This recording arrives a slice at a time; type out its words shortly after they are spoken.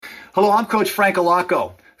Hello, I'm Coach Frank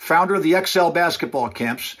Alacco, founder of the Excel basketball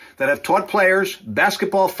camps that have taught players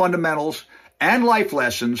basketball fundamentals and life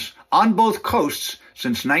lessons on both coasts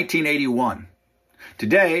since 1981.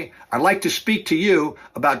 Today, I'd like to speak to you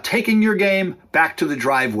about taking your game back to the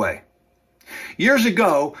driveway. Years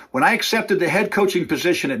ago, when I accepted the head coaching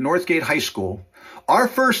position at Northgate High School, our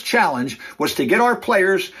first challenge was to get our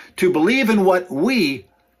players to believe in what we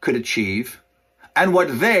could achieve and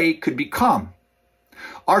what they could become.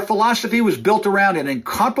 Our philosophy was built around an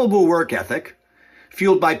incomparable work ethic,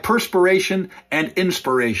 fueled by perspiration and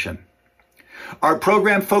inspiration. Our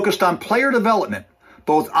program focused on player development,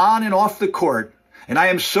 both on and off the court, and I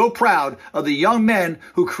am so proud of the young men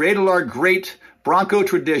who created our great Bronco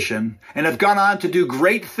tradition and have gone on to do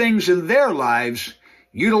great things in their lives,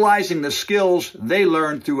 utilizing the skills they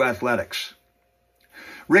learned through athletics.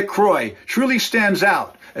 Rick Croy truly stands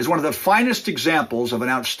out as one of the finest examples of an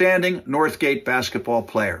outstanding Northgate basketball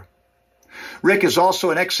player. Rick is also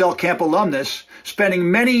an Excel Camp alumnus,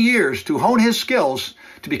 spending many years to hone his skills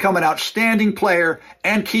to become an outstanding player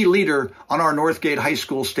and key leader on our Northgate High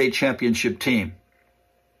School state championship team.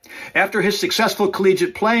 After his successful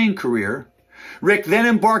collegiate playing career, Rick then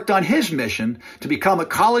embarked on his mission to become a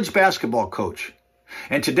college basketball coach,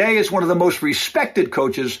 and today is one of the most respected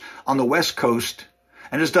coaches on the West Coast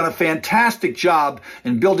and has done a fantastic job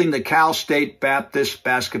in building the Cal State Baptist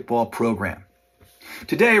basketball program.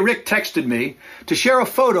 Today, Rick texted me to share a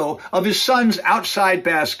photo of his son's outside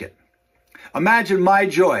basket. Imagine my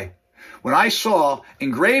joy when I saw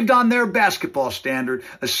engraved on their basketball standard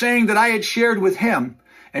a saying that I had shared with him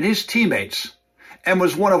and his teammates and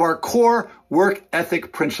was one of our core work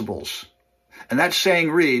ethic principles. And that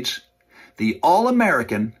saying reads, "The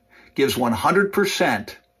All-American gives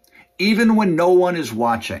 100%, even when no one is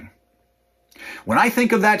watching." When I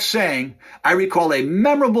think of that saying, I recall a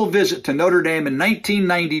memorable visit to Notre Dame in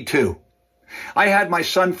 1992. I had my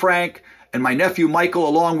son Frank and my nephew Michael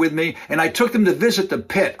along with me, and I took them to visit the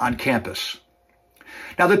pit on campus.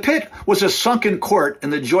 Now, the pit was a sunken court in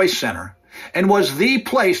the Joyce Center and was the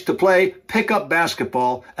place to play pickup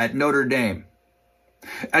basketball at Notre Dame.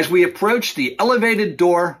 As we approached the elevated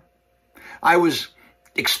door, I was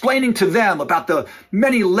explaining to them about the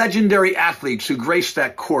many legendary athletes who graced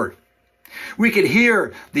that court. We could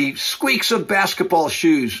hear the squeaks of basketball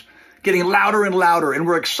shoes getting louder and louder, and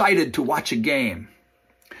we're excited to watch a game.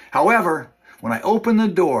 However, when I opened the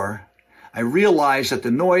door, I realized that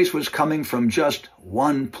the noise was coming from just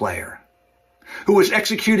one player, who was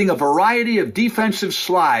executing a variety of defensive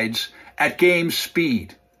slides at game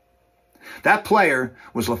speed. That player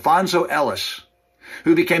was LaFonso Ellis,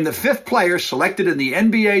 who became the 5th player selected in the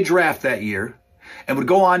NBA draft that year and would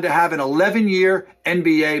go on to have an 11-year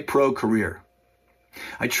NBA pro career.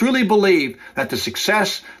 I truly believe that the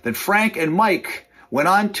success that Frank and Mike went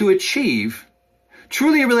on to achieve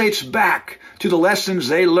truly relates back to the lessons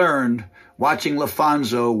they learned watching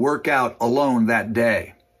LaFonso work out alone that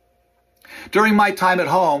day. During my time at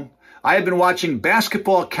home, I have been watching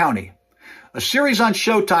Basketball County, a series on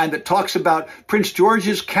Showtime that talks about Prince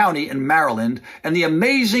George's County in Maryland and the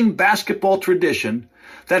amazing basketball tradition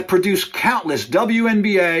that produced countless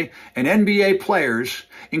WNBA and NBA players,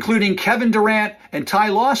 including Kevin Durant and Ty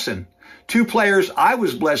Lawson, 2 players I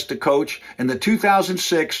was blessed to coach in the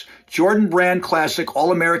 2006 Jordan Brand Classic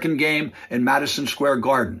All-American game in Madison Square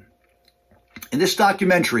Garden. In this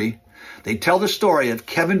documentary, they tell the story of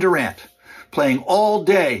Kevin Durant playing all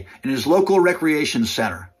day in his local recreation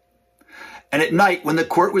center. And at night, when the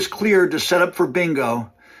court was cleared to set up for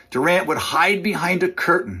bingo, Durant would hide behind a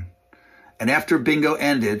curtain, and after bingo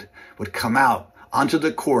ended, would come out onto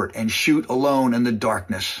the court and shoot alone in the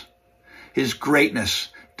darkness. His greatness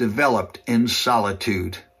developed in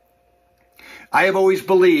solitude. I have always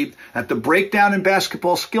believed that the breakdown in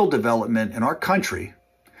basketball skill development in our country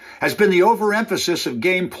has been the overemphasis of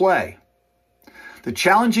game play. The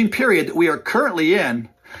challenging period that we are currently in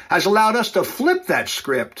has allowed us to flip that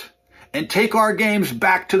script and take our games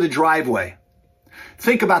back to the driveway.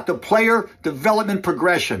 Think about the player development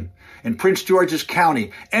progression in Prince George's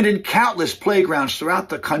County and in countless playgrounds throughout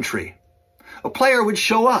the country. A player would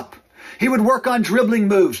show up. He would work on dribbling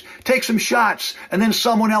moves, take some shots, and then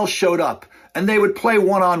someone else showed up, and they would play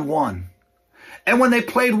one-on-one. And when they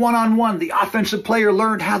played one-on-one, the offensive player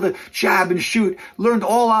learned how to jab and shoot, learned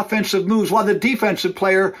all offensive moves, while the defensive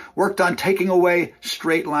player worked on taking away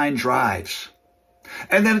straight-line drives.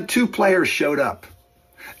 And then 2 players showed up,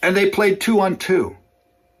 and they played 2-on-2.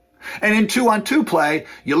 And in 2-on-2 play,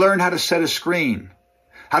 you learn how to set a screen,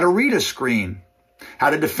 how to read a screen,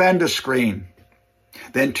 how to defend a screen.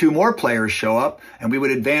 Then 2 more players show up, and we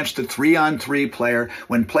would advance to 3-on-3 player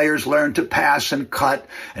when players learn to pass and cut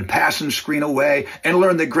and pass and screen away and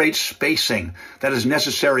learn the great spacing that is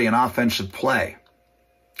necessary in offensive play.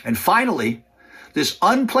 And finally, this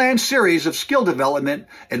unplanned series of skill development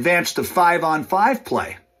advanced to 5-on-5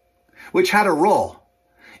 play, which had a role.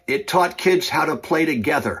 It taught kids how to play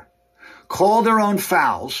together, call their own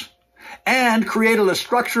fouls, and created a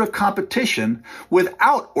structure of competition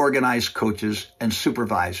without organized coaches and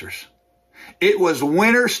supervisors. It was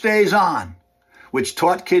winner stays on, which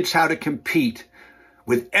taught kids how to compete,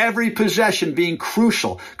 with every possession being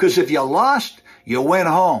crucial, because if you lost, you went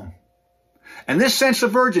home. And this sense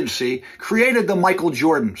of urgency created the Michael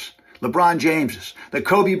Jordans, LeBron Jameses, the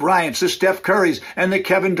Kobe Bryants, the Steph Currys, and the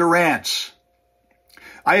Kevin Durants.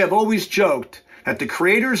 I have always joked that the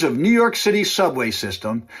creators of New York City's subway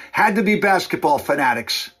system had to be basketball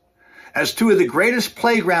fanatics, as 2 of the greatest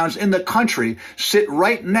playgrounds in the country sit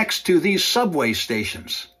right next to these subway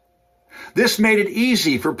stations. This made it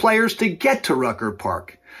easy for players to get to Rucker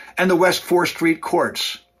Park and the West 4th Street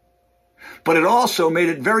courts. But it also made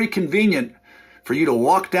it very convenient for you to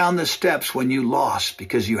walk down the steps when you lost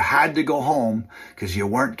because you had to go home because you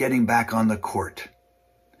weren't getting back on the court.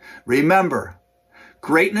 Remember,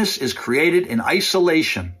 greatness is created in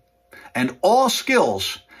isolation, and all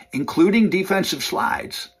skills, including defensive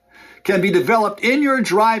slides, can be developed in your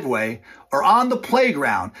driveway or on the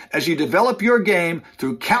playground as you develop your game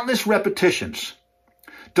through countless repetitions.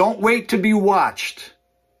 Don't wait to be watched.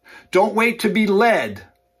 Don't wait to be led.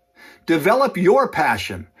 Develop your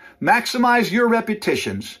passion. Maximize your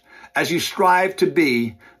repetitions as you strive to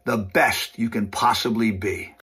be the best you can possibly be.